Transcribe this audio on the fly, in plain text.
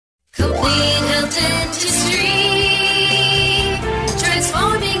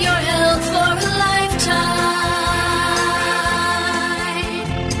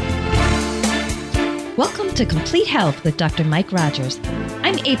to Complete Health with Dr. Mike Rogers.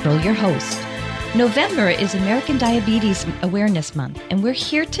 I'm April, your host. November is American Diabetes Awareness Month, and we're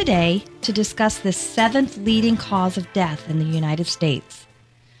here today to discuss the 7th leading cause of death in the United States.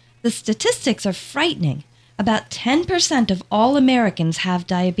 The statistics are frightening. About 10% of all Americans have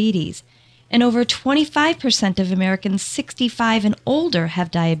diabetes, and over 25% of Americans 65 and older have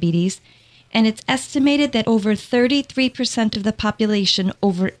diabetes, and it's estimated that over 33% of the population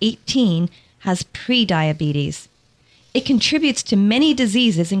over 18 has prediabetes. It contributes to many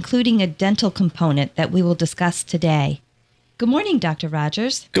diseases, including a dental component that we will discuss today. Good morning, Dr.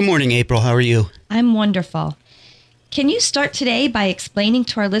 Rogers. Good morning, April. How are you? I'm wonderful. Can you start today by explaining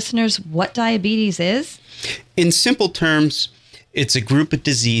to our listeners what diabetes is? In simple terms, it's a group of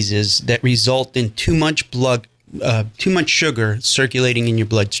diseases that result in too much sugar circulating in your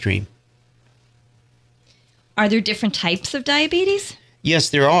bloodstream. Are there different types of diabetes?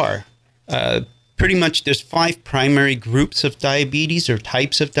 Yes, there are. Pretty much there's 5 primary groups of diabetes or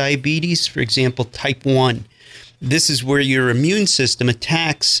types of diabetes. For example, type 1. This is where your immune system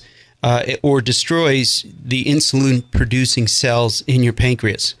attacks or destroys the insulin-producing cells in your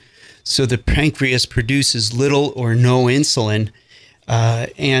pancreas. So the pancreas produces little or no insulin,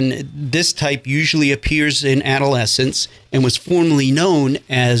 and this type usually appears in adolescence and was formerly known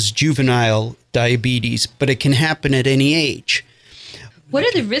as juvenile diabetes, but it can happen at any age. What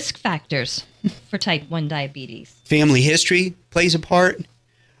are the risk factors for type 1 diabetes? Family history plays a part.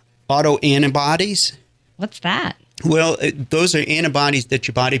 Autoantibodies. What's that? Well, those are antibodies that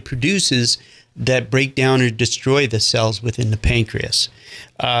your body produces that break down or destroy the cells within the pancreas.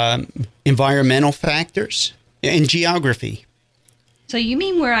 Environmental factors and geography. So you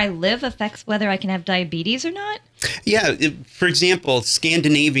mean where I live affects whether I can have diabetes or not? Yeah. For example, the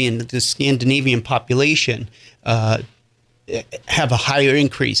Scandinavian population have a higher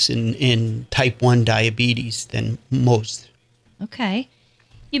increase in type 1 diabetes than most. Okay.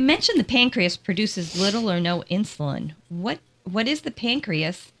 You mentioned the pancreas produces little or no insulin. What is the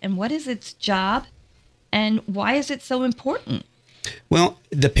pancreas, and what is its job, and why is it so important? Well,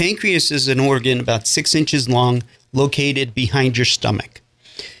 the pancreas is an organ about 6 inches long located behind your stomach.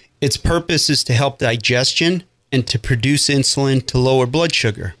 Its purpose is to help digestion and to produce insulin to lower blood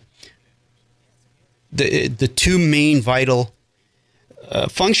sugar. The 2 main vital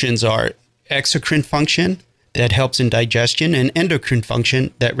functions are exocrine function that helps in digestion and endocrine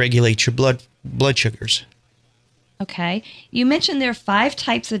function that regulates your blood sugars. Okay. You mentioned there are 5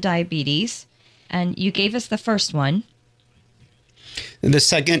 types of diabetes, and you gave us the first one. The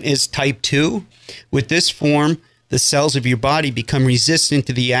second is type 2. With this form, the cells of your body become resistant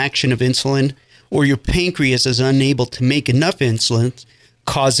to the action of insulin, or your pancreas is unable to make enough insulin,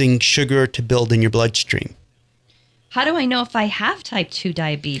 causing sugar to build in your bloodstream. How do I know if I have type 2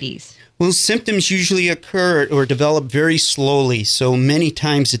 diabetes? Well, symptoms usually occur or develop very slowly, so many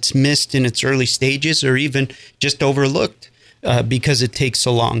times it's missed in its early stages or even just overlooked because it takes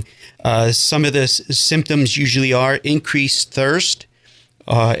so long. Some of the symptoms usually are increased thirst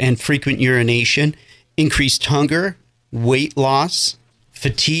and frequent urination, increased hunger, weight loss,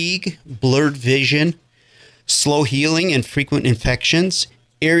 fatigue, blurred vision, slow healing and frequent infections,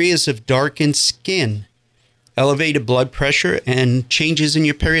 areas of darkened skin, elevated blood pressure, and changes in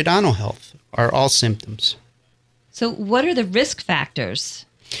your periodontal health are all symptoms. So what are the risk factors?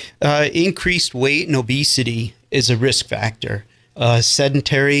 Increased weight and obesity is a risk factor.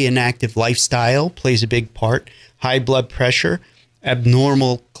 Sedentary and active lifestyle plays a big part. High blood pressure,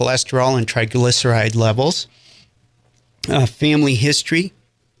 abnormal cholesterol and triglyceride levels, family history,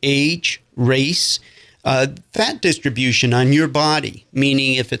 age, race, fat distribution on your body,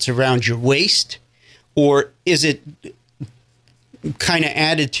 meaning if it's around your waist, or is it kind of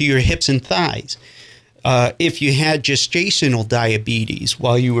added to your hips and thighs? If you had gestational diabetes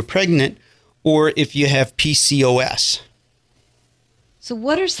while you were pregnant, or if you have PCOS. So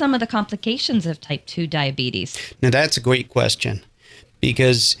what are some of the complications of type 2 diabetes? Now, that's a great question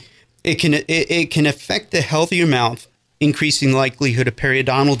because it can affect the health of your mouth, increasing likelihood of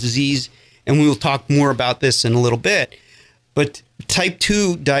periodontal disease, and we will talk more about this in a little bit. But type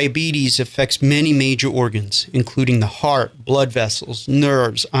 2 diabetes affects many major organs, including the heart, blood vessels,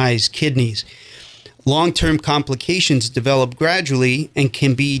 nerves, eyes, kidneys. Long-term complications develop gradually and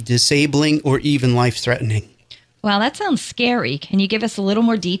can be disabling or even life-threatening. Wow, that sounds scary. Can you give us a little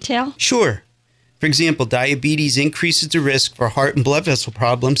more detail? Sure. For example, diabetes increases the risk for heart and blood vessel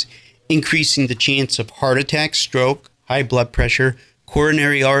problems, increasing the chance of heart attack, stroke, high blood pressure,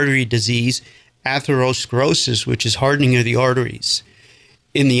 coronary artery disease, atherosclerosis, which is hardening of the arteries.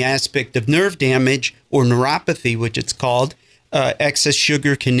 In the aspect of nerve damage or neuropathy, which it's called, excess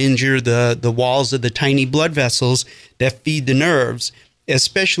sugar can injure the walls of the tiny blood vessels that feed the nerves,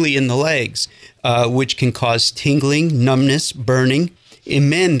 especially in the legs, which can cause tingling, numbness, burning. In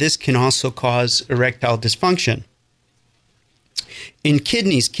men, this can also cause erectile dysfunction. In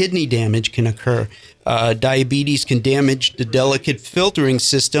kidneys, kidney damage can occur. Diabetes can damage the delicate filtering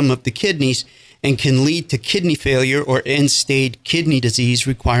system of the kidneys and can lead to kidney failure or end-stage kidney disease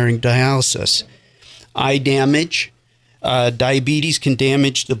requiring dialysis. Eye damage. Diabetes can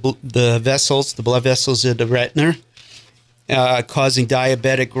damage the vessels, the blood vessels of the retina, causing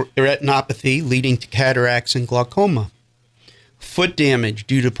diabetic retinopathy, leading to cataracts and glaucoma. Foot damage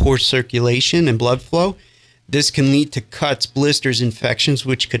due to poor circulation and blood flow. This can lead to cuts, blisters, infections,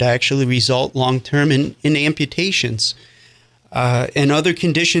 which could actually result long-term in amputations. And other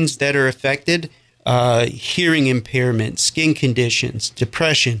conditions that are affected, hearing impairment, skin conditions,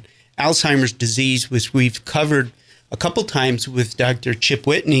 depression, Alzheimer's disease, which we've covered a couple times with Dr. Chip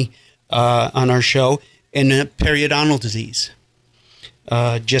Whitney on our show, and periodontal disease.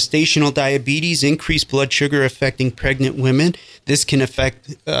 Gestational diabetes, increased blood sugar affecting pregnant women. This can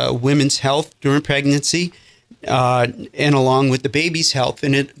affect women's health during pregnancy and along with the baby's health,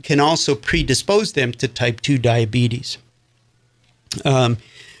 and it can also predispose them to type 2 diabetes.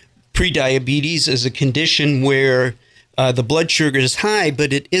 Prediabetes is a condition where the blood sugar is high,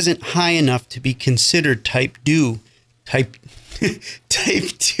 but it isn't high enough to be considered type 2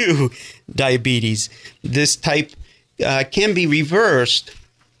 diabetes. This type can be reversed,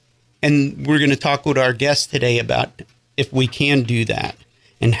 and we're going to talk with our guest today about if we can do that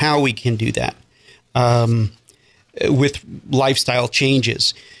and how we can do that with lifestyle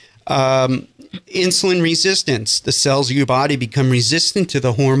changes. Insulin resistance. The cells of your body become resistant to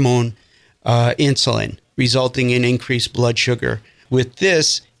the hormone insulin, resulting in increased blood sugar. With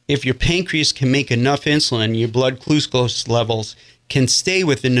this, if your pancreas can make enough insulin, your blood glucose levels can stay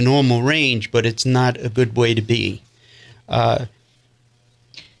within the normal range, but it's not a good way to be. I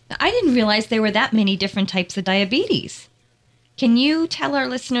didn't realize there were that many different types of diabetes. Can you tell our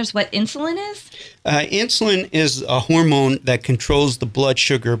listeners what insulin is? Insulin is a hormone that controls the blood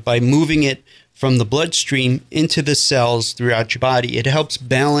sugar by moving it from the bloodstream into the cells throughout your body. It helps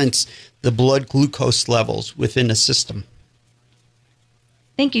balance the blood glucose levels within the system.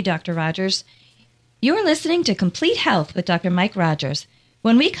 Thank you, Dr. Rogers. You're listening to Complete Health with Dr. Mike Rogers.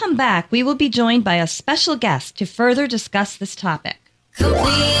 When we come back, we will be joined by a special guest to further discuss this topic. Complete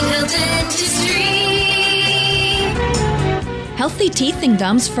Health Dentistry. Healthy teeth and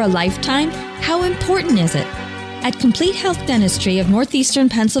gums for a lifetime? How important is it? At Complete Health Dentistry of Northeastern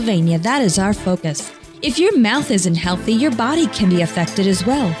Pennsylvania, that is our focus. If your mouth isn't healthy, your body can be affected as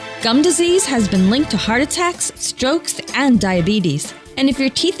well. Gum disease has been linked to heart attacks, strokes, and diabetes. And if your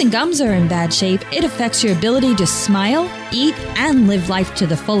teeth and gums are in bad shape, it affects your ability to smile, eat, and live life to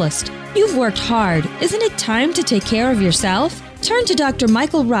the fullest. You've worked hard. Isn't it time to take care of yourself? Turn to Dr.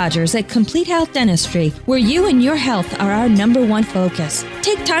 Michael Rogers at Complete Health Dentistry, where you and your health are our number one focus.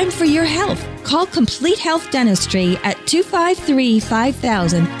 Take time for your health. Call Complete Health Dentistry at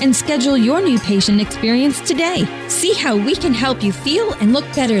 253-5000 and schedule your new patient experience today. See how we can help you feel and look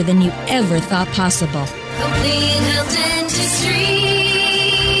better than you ever thought possible. Complete Health Dentistry.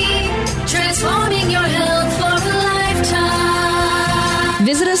 Transforming your health for a lifetime.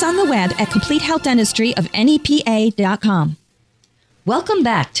 Visit us on the web at CompleteHealthDentistry of NEPA.com. Welcome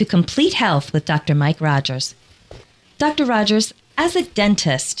back to Complete Health with Dr. Mike Rogers. Dr. Rogers, as a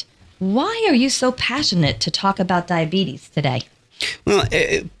dentist, why are you so passionate to talk about diabetes today? Well,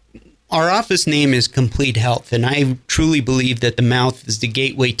 our office name is Complete Health, and I truly believe that the mouth is the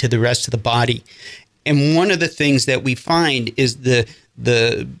gateway to the rest of the body. And one of the things that we find is the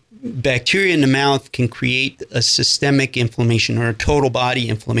bacteria in the mouth can create a systemic inflammation or a total body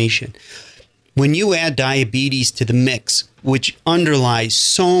inflammation. When you add diabetes to the mix, which underlies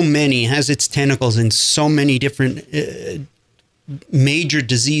so many, has its tentacles in so many different major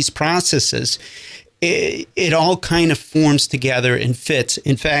disease processes, it all kind of forms together and fits.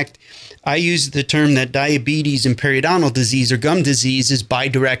 In fact, I use the term that diabetes and periodontal disease or gum disease is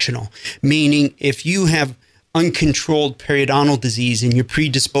bidirectional, meaning if you have uncontrolled periodontal disease and you're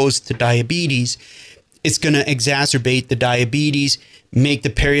predisposed to diabetes, it's going to exacerbate the diabetes, make the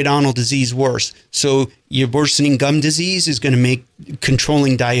periodontal disease worse. So your worsening gum disease is going to make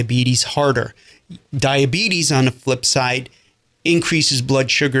controlling diabetes harder. Diabetes, on the flip side, increases blood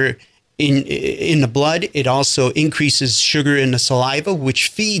sugar in the blood. It also increases sugar in the saliva, which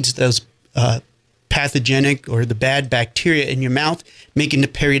feeds those pathogenic or the bad bacteria in your mouth, making the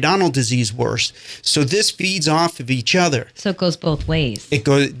periodontal disease worse. So this feeds off of each other. So it goes both ways. It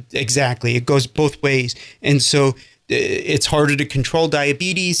goes both ways. And so it's harder to control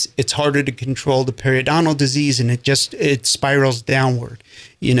diabetes. It's harder to control the periodontal disease, and it spirals downward.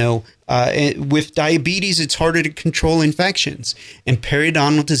 And with diabetes, it's harder to control infections, and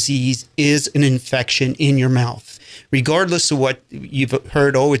periodontal disease is an infection in your mouth. Regardless of what you've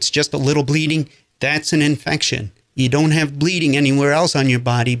heard, it's just a little bleeding. That's an infection. You don't have bleeding anywhere else on your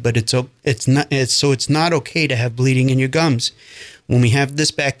body, but it's not okay to have bleeding in your gums. When we have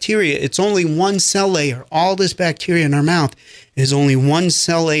this bacteria, it's only one cell layer. All this bacteria in our mouth is only one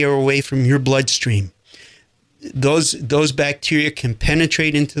cell layer away from your bloodstream. Those bacteria can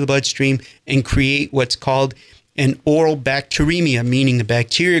penetrate into the bloodstream and create what's called an oral bacteremia, meaning the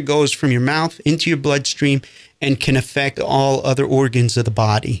bacteria goes from your mouth into your bloodstream and can affect all other organs of the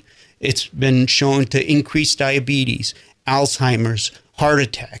body. It's been shown to increase diabetes, Alzheimer's, heart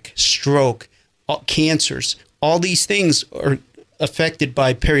attack, stroke, cancers. All these things are affected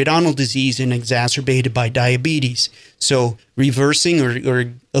by periodontal disease and exacerbated by diabetes. So reversing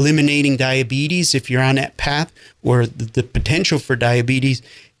or eliminating diabetes, if you're on that path, or the potential for diabetes,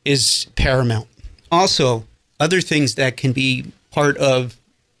 is paramount. Also, other things that can be part of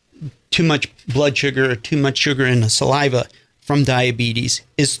too much blood sugar or too much sugar in the saliva from diabetes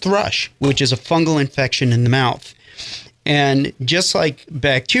is thrush, which is a fungal infection in the mouth. And just like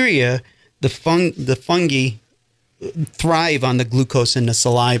bacteria, the fungi thrive on the glucose in the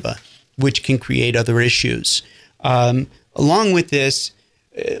saliva, which can create other issues. Along with this,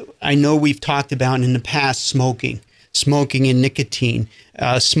 I know we've talked about in the past smoking and nicotine.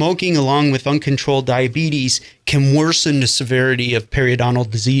 Smoking, along with uncontrolled diabetes, can worsen the severity of periodontal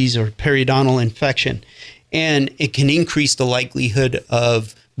disease or periodontal infection. And it can increase the likelihood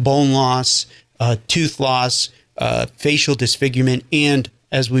of bone loss, tooth loss, facial disfigurement, and,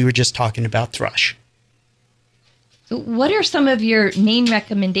 as we were just talking about, thrush. So what are some of your main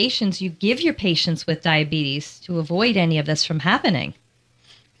recommendations you give your patients with diabetes to avoid any of this from happening?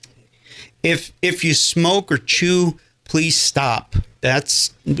 If you smoke or chew, please stop.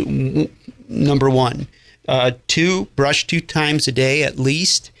 That's number one. 2, brush 2 times a day at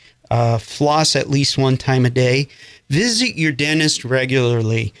least. Floss at least 1 time a day. Visit your dentist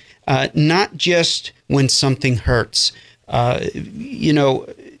regularly, not just when something hurts.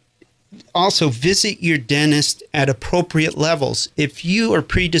 Also, visit your dentist at appropriate levels. If you are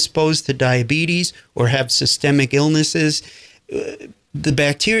predisposed to diabetes or have systemic illnesses, the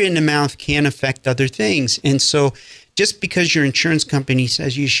bacteria in the mouth can affect other things. And so just because your insurance company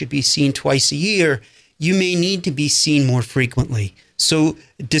says you should be seen twice a year, you may need to be seen more frequently. So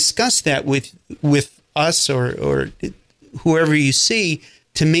discuss that with us or whoever you see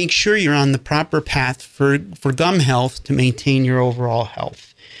to make sure you're on the proper path for gum health to maintain your overall health.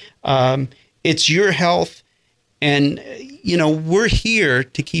 It's your health, and, we're here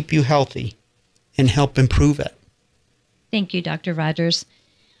to keep you healthy and help improve it. Thank you, Dr. Rogers.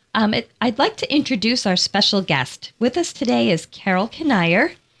 I'd like to introduce our special guest. With us today is Carol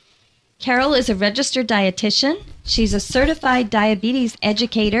Kanier. Carol is a registered dietitian. She's a certified diabetes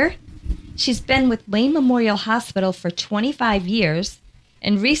educator. She's been with Wayne Memorial Hospital for 25 years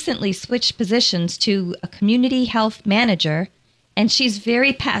and recently switched positions to a community health manager, and she's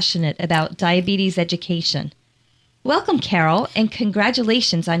very passionate about diabetes education. Welcome, Carol, and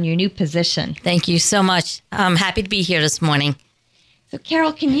congratulations on your new position. Thank you so much. I'm happy to be here this morning. So,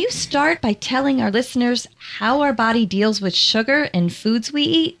 Carol, can you start by telling our listeners how our body deals with sugar and foods we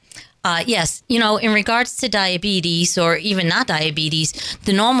eat? Yes. In regards to diabetes or even not diabetes,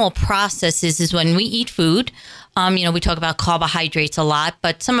 the normal process is when we eat food, we talk about carbohydrates a lot,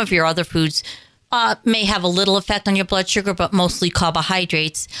 but some of your other foods may have a little effect on your blood sugar, but mostly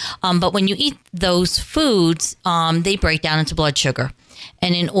carbohydrates. But when you eat those foods, they break down into blood sugar.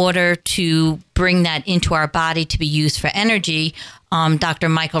 And in order to bring that into our body to be used for energy, Dr.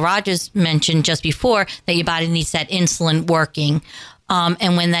 Michael Rogers mentioned just before that your body needs that insulin working.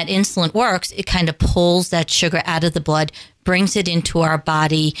 And when that insulin works, it kind of pulls that sugar out of the blood, brings it into our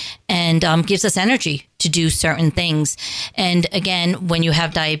body, and gives us energy to do certain things. And again, when you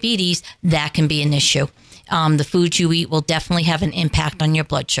have diabetes, that can be an issue. The food you eat will definitely have an impact on your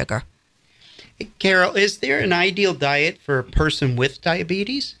blood sugar. Carol, is there an ideal diet for a person with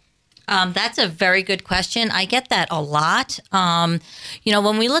diabetes? That's a very good question. I get that a lot. When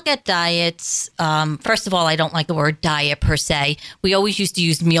we look at diets, first of all, I don't like the word diet per se. We always used to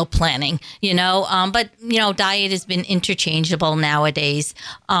use meal planning, but diet has been interchangeable nowadays.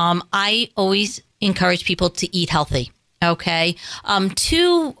 I always encourage people to eat healthy. Okay.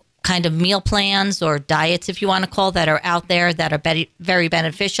 2 kind of meal plans or diets, if you want to call, that are out there that are very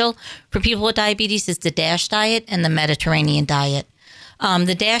beneficial for people with diabetes is the DASH diet and the Mediterranean diet.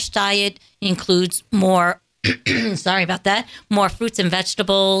 The DASH diet includes more Sorry about that. More fruits and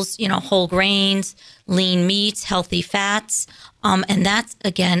vegetables, whole grains, lean meats, healthy fats. And that's,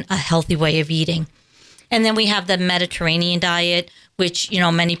 again, a healthy way of eating. And then we have the Mediterranean diet, which,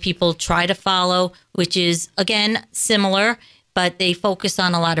 many people try to follow, which is, again, similar, but they focus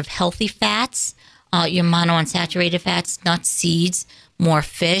on a lot of healthy fats, your monounsaturated fats, nuts, seeds, more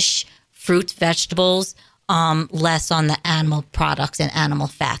fish, fruits, vegetables, less on the animal products and animal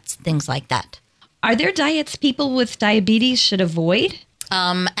fats, things like that. Are there diets people with diabetes should avoid?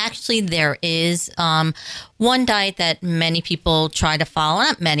 Actually, there is one diet that many people try to follow.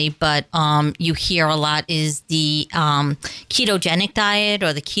 Not many, but you hear a lot is the ketogenic diet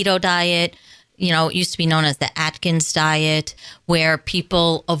or the keto diet. It used to be known as the Atkins diet, where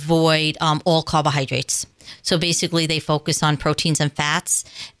people avoid all carbohydrates. So basically, they focus on proteins and fats.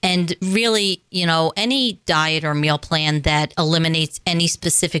 And really, any diet or meal plan that eliminates any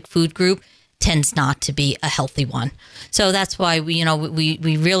specific food group tends not to be a healthy one. So that's why we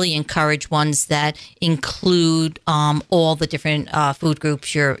really encourage ones that include all the different food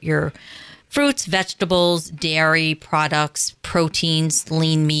groups, your fruits, vegetables, dairy products, proteins,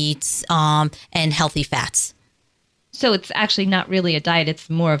 lean meats, and healthy fats. So it's actually not really a diet. It's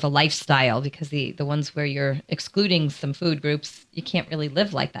more of a lifestyle, because the ones where you're excluding some food groups, you can't really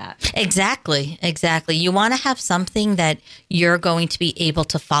live like that. Exactly. You want to have something that you're going to be able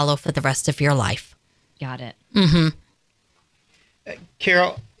to follow for the rest of your life. Got it. Mm-hmm.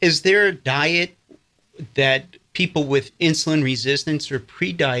 Carol, is there a diet that people with insulin resistance or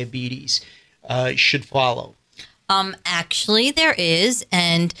prediabetes should follow? Actually, there is,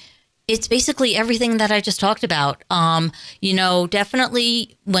 and it's basically everything that I just talked about.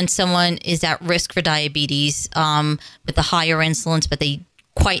 Definitely when someone is at risk for diabetes with the higher insulins, but they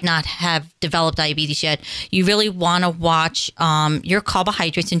quite not have developed diabetes yet, you really want to watch your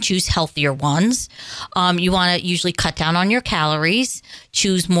carbohydrates and choose healthier ones. You want to usually cut down on your calories,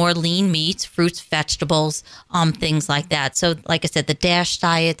 choose more lean meats, fruits, vegetables, things like that. So like I said, the DASH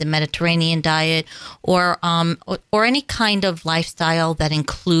diet, the Mediterranean diet, or any kind of lifestyle that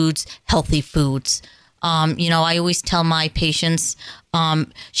includes healthy foods. I always tell my patients,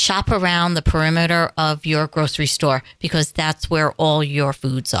 shop around the perimeter of your grocery store, because that's where all your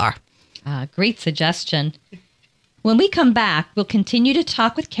foods are. Great suggestion. When we come back, we'll continue to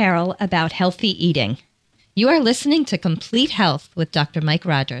talk with Carol about healthy eating. You are listening to Complete Health with Dr. Mike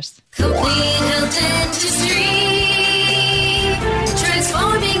Rogers. Complete Health Dentistry.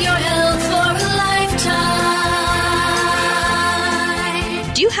 Transforming your health for a lifetime.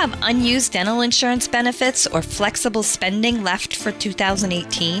 Do you have unused dental insurance benefits or flexible spending left for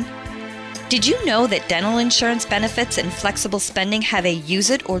 2018? Did you know that dental insurance benefits and flexible spending have a use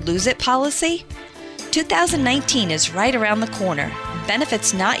it or lose it policy? 2019 is right around the corner.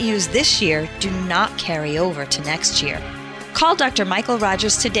 Benefits not used this year do not carry over to next year. Call Dr. Michael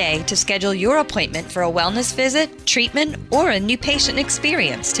Rogers today to schedule your appointment for a wellness visit, treatment, or a new patient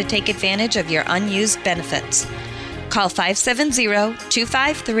experience to take advantage of your unused benefits. Call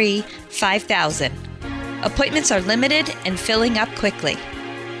 570-253-5000. Appointments are limited and filling up quickly.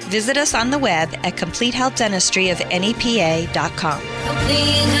 Visit us on the web at CompleteHealthDentistry.nepa.com.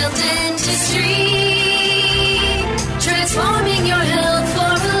 Complete Health Dentistry. Transforming your health for a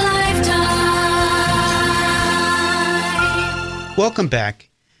lifetime. Welcome back.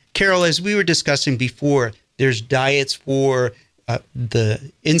 Carol, as we were discussing before, there's diets for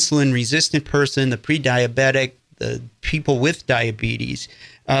the insulin-resistant person, the pre-diabetic, the people with diabetes.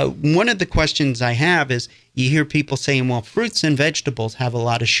 One of the questions I have is, you hear people saying, well, fruits and vegetables have a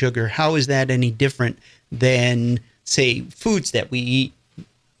lot of sugar. How is that any different than, say, foods that we eat?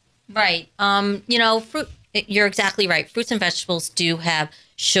 Right. Fruit. You're exactly right. Fruits and vegetables do have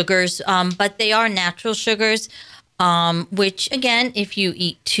sugars, but they are natural sugars, which, again, if you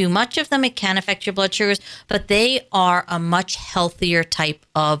eat too much of them, it can affect your blood sugars, but they are a much healthier type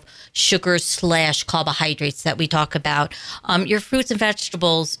of sugars / carbohydrates that we talk about. Your fruits and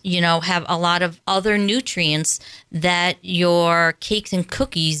vegetables, have a lot of other nutrients that your cakes and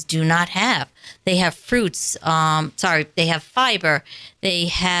cookies do not have. They have fruits, they have fiber, they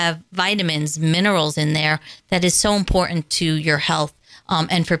have vitamins, minerals in there that is so important to your health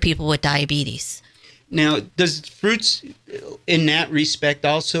and for people with diabetes. Now, does fruits in that respect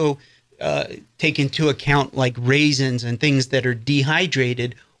also take into account like raisins and things that are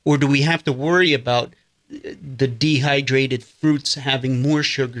dehydrated, or do we have to worry about the dehydrated fruits having more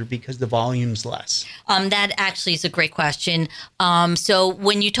sugar because the volume's less? That actually is a great question. So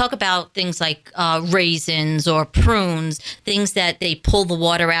when you talk about things like raisins or prunes, things that they pull the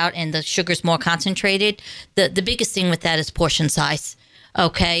water out and the sugar's more concentrated, the biggest thing with that is portion size.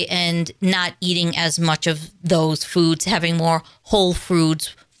 okay, and not eating as much of those foods, having more whole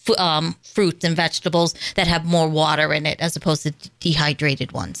foods, fruits and vegetables that have more water in it as opposed to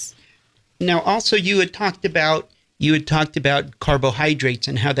dehydrated ones. Now, also, you had talked about carbohydrates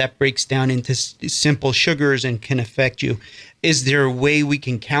and how that breaks down into simple sugars and can affect you. Is there a way we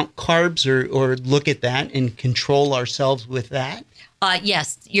can count carbs or look at that and control ourselves with that?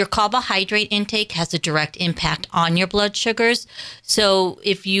 Yes, your carbohydrate intake has a direct impact on your blood sugars. So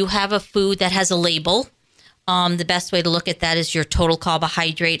if you have a food that has a label, the best way to look at that is your total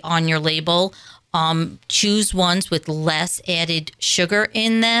carbohydrate on your label. Choose ones with less added sugar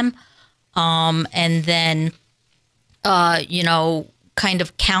in them, and then kind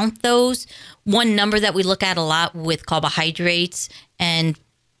of count those. One number that we look at a lot with carbohydrates and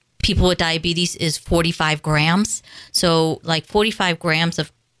people with diabetes is 45 grams. So like 45 grams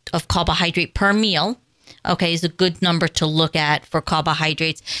of carbohydrate per meal, okay, is a good number to look at for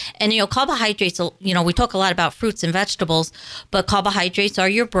carbohydrates. And, carbohydrates, we talk a lot about fruits and vegetables, but carbohydrates are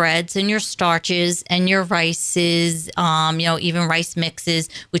your breads and your starches and your rices, even rice mixes,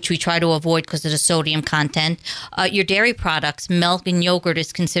 which we try to avoid because of the sodium content. Your dairy products, milk and yogurt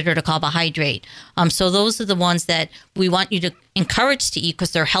is considered a carbohydrate. So those are the ones that we want you to encourage to eat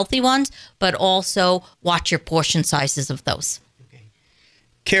because they're healthy ones, but also watch your portion sizes of those.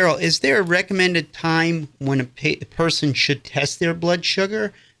 Carol, is there a recommended time when a person should test their blood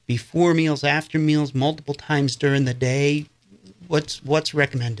sugar? Before meals, after meals, multiple times during the day? What's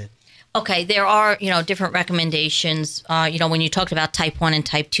recommended? Okay, there are, different recommendations. When you talked about type 1 and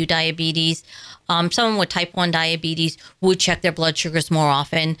type 2 diabetes, someone with type 1 diabetes would check their blood sugars more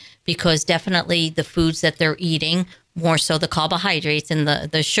often because definitely the foods that they're eating, more so the carbohydrates and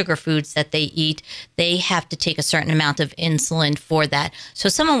the sugar foods that they eat, they have to take a certain amount of insulin for that. So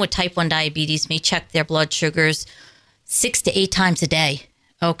someone with type 1 diabetes may check their blood sugars 6 to 8 times a day,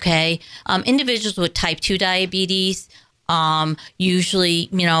 okay? Individuals with type 2 diabetes, usually,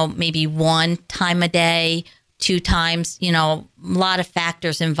 maybe 1 time a day, 2 times, a lot of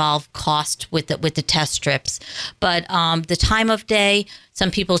factors involve cost with the test strips. But the time of day,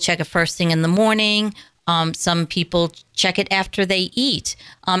 some people check it first thing in the morning. Some people check it after they eat.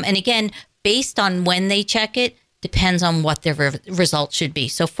 And again, based on when they check it, depends on what their result should be.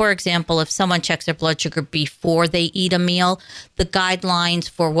 So, for example, if someone checks their blood sugar before they eat a meal, the guidelines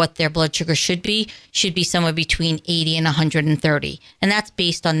for what their blood sugar should be somewhere between 80 and 130. And that's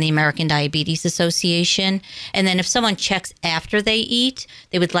based on the American Diabetes Association. And then if someone checks after they eat,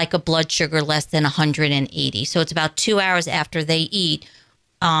 they would like a blood sugar less than 180. So it's about 2 hours after they eat.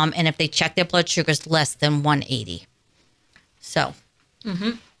 And if they check their blood sugars less than 180. So.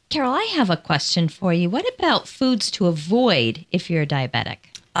 Mm-hmm. Carol, I have a question for you. What about foods to avoid if you're diabetic?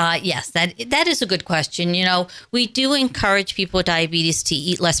 Yes, that is a good question. We do encourage people with diabetes to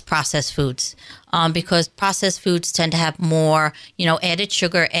eat less processed foods because processed foods tend to have more, added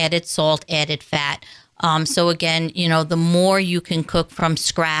sugar, added salt, added fat. So again, the more you can cook from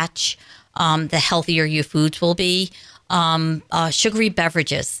scratch, the healthier your foods will be. Sugary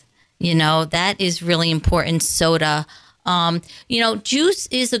beverages, that is really important. Soda, juice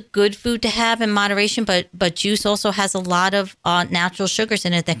is a good food to have in moderation, but juice also has a lot of natural sugars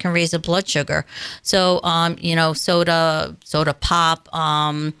in it that can raise the blood sugar. So, soda pop,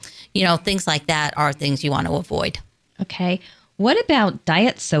 things like that are things you want to avoid. Okay. What about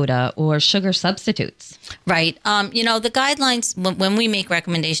diet soda or sugar substitutes? Right. The guidelines, when we make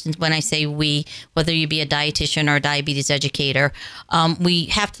recommendations, when I say we, whether you be a dietitian or a diabetes educator, we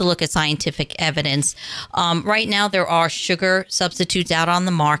have to look at scientific evidence. Right now, there are sugar substitutes out on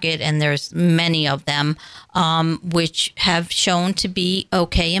the market, and there's many of them, which have shown to be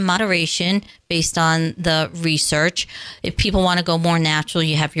okay in moderation based on the research. If people want to go more natural,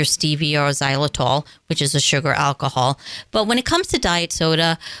 you have your stevia or xylitol, which is a sugar alcohol. But when it comes to diet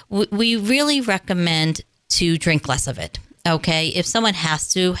soda, we really recommend to drink less of it. Okay, if someone has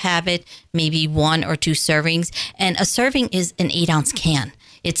to have it, maybe 1 or 2 servings. And a serving is an 8-ounce can.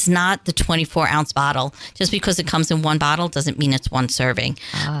 It's not the 24-ounce bottle. Just because it comes in 1 bottle doesn't mean it's 1 serving.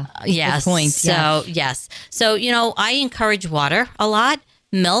 Yes. Good point. So, yes. So, I encourage water a lot.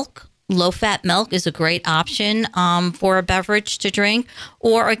 Milk, low-fat milk is a great option for a beverage to drink.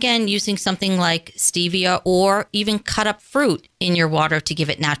 Or, again, using something like stevia or even cut up fruit in your water to give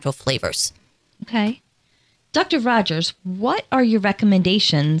it natural flavors. Okay. Dr. Rogers, what are your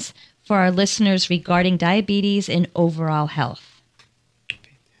recommendations for our listeners regarding diabetes and overall health?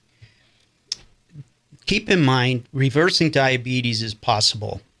 Keep in mind, reversing diabetes is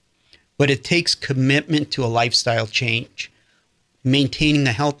possible, but it takes commitment to a lifestyle change. Maintaining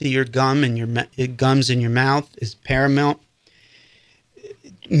a healthier gums in your mouth is paramount.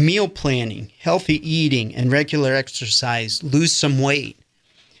 meal planning, healthy eating, and regular exercise, lose some weight.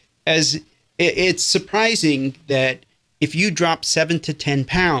 As it's surprising that if you drop 7 to 10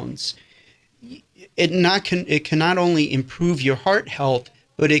 pounds, it can not only improve your heart health,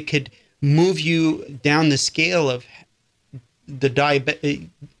 but it could move you down the scale of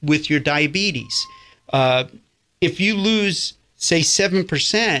with your diabetes. If you lose, say,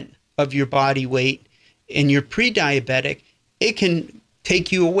 7% of your body weight and you're pre-diabetic, it can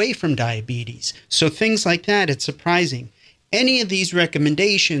take you away from diabetes. So things like that, it's surprising. Any of these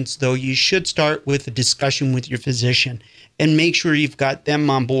recommendations, though, you should start with a discussion with your physician and make sure you've got them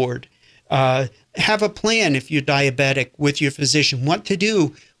on board. Have a plan if you're diabetic with your physician, what to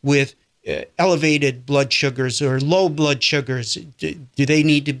do with elevated blood sugars or low blood sugars. Do they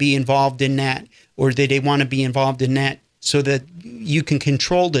need to be involved in that, or do they want to be involved in that so that you can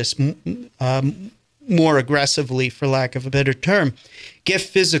control this more aggressively, for lack of a better term? Get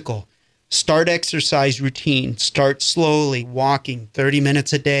physical. Start exercise routine. Start slowly, walking 30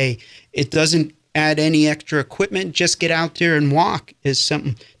 minutes a day. It doesn't add any extra equipment. Just get out there and walk is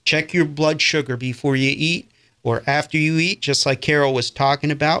something. Check your blood sugar before you eat or after you eat, just like Carol was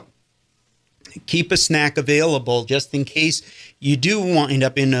talking about. Keep a snack available just in case you do wind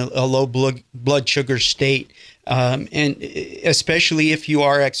up in a low blood sugar state, and especially if you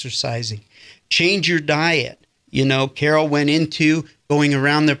are exercising. Change your diet. You know, Carol went into going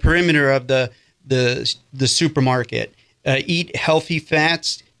around the perimeter of the supermarket. Eat healthy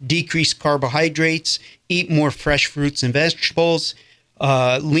fats, decrease carbohydrates, eat more fresh fruits and vegetables,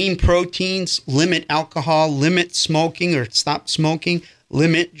 lean proteins, limit alcohol, limit smoking or stop smoking,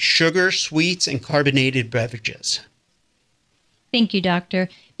 limit sugar, sweets, and carbonated beverages. Thank you, Doctor.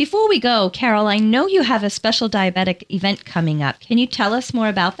 Before we go, Carol, I know you have a special diabetic event coming up. Can you tell us more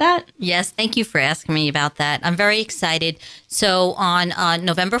about that? Yes, thank you for asking me about that. I'm very excited. So on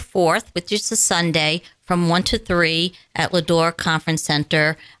November 4th, which is a Sunday, from 1 to 3 at Lador Conference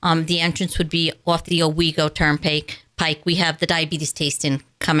Center, the entrance would be off the Owego Turnpike. We have the Diabetes Tasting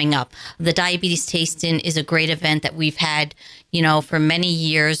coming up. The Diabetes Tasting is a great event that we've had, for many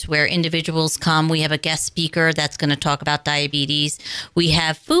years, where individuals come. We have a guest speaker that's going to talk about diabetes. We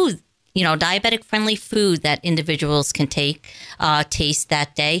have food, diabetic-friendly food that individuals can taste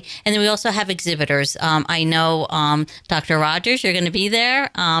that day. And then we also have exhibitors. I know, Dr. Rogers, you're going to be there.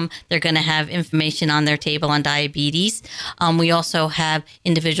 They're going to have information on their table on diabetes. We also have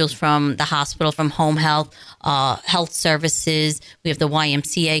individuals from the hospital, from home health, health services. We have the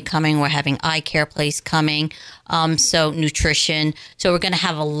YMCA coming. We're having Eye Care Place coming. So nutrition. So we're going to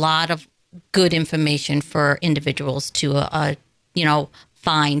have a lot of good information for individuals to,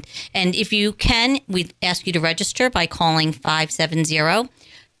 find. And if you can, we ask you to register by calling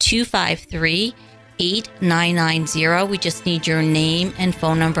 570-253-8990. We just need your name and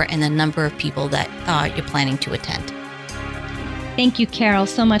phone number and the number of people that you're planning to attend. Thank you, Carol,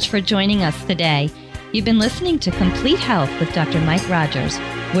 so much for joining us today. You've been listening to Complete Health with Dr. Mike Rogers,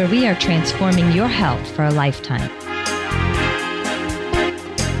 where we are transforming your health for a lifetime.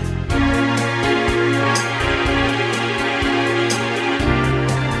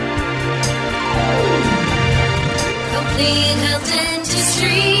 Complete Health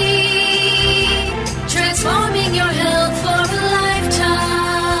Dentistry, transforming your health for a lifetime.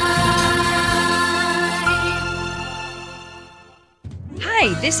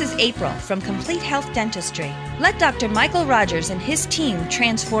 Hi, this is April from Complete Health Dentistry. Let Dr. Michael Rogers and his team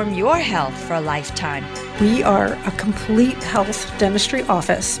transform your health for a lifetime. We are a complete health dentistry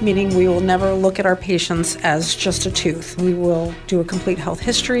office, meaning we will never look at our patients as just a tooth. We will do a complete health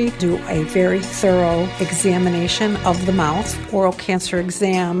history, do a very thorough examination of the mouth, oral cancer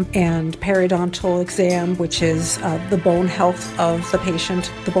exam, and periodontal exam, which is the bone health of the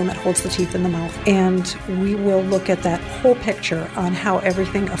patient, the bone that holds the teeth in the mouth. And we will look at that whole picture on how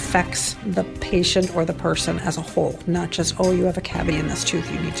everything affects the patient or the person as a whole, not just, you have a cavity in this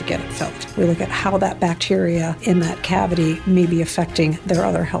tooth, you need to get it filled. We look at how that bacteria in that cavity may be affecting their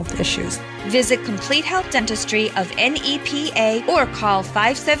other health issues. Visit Complete Health Dentistry of NEPA or call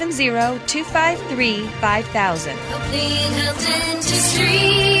 570-253-5000. Complete Health Dentistry,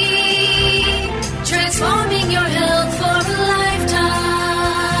 transforming your health for a lifetime.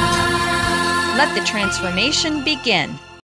 Let the transformation begin.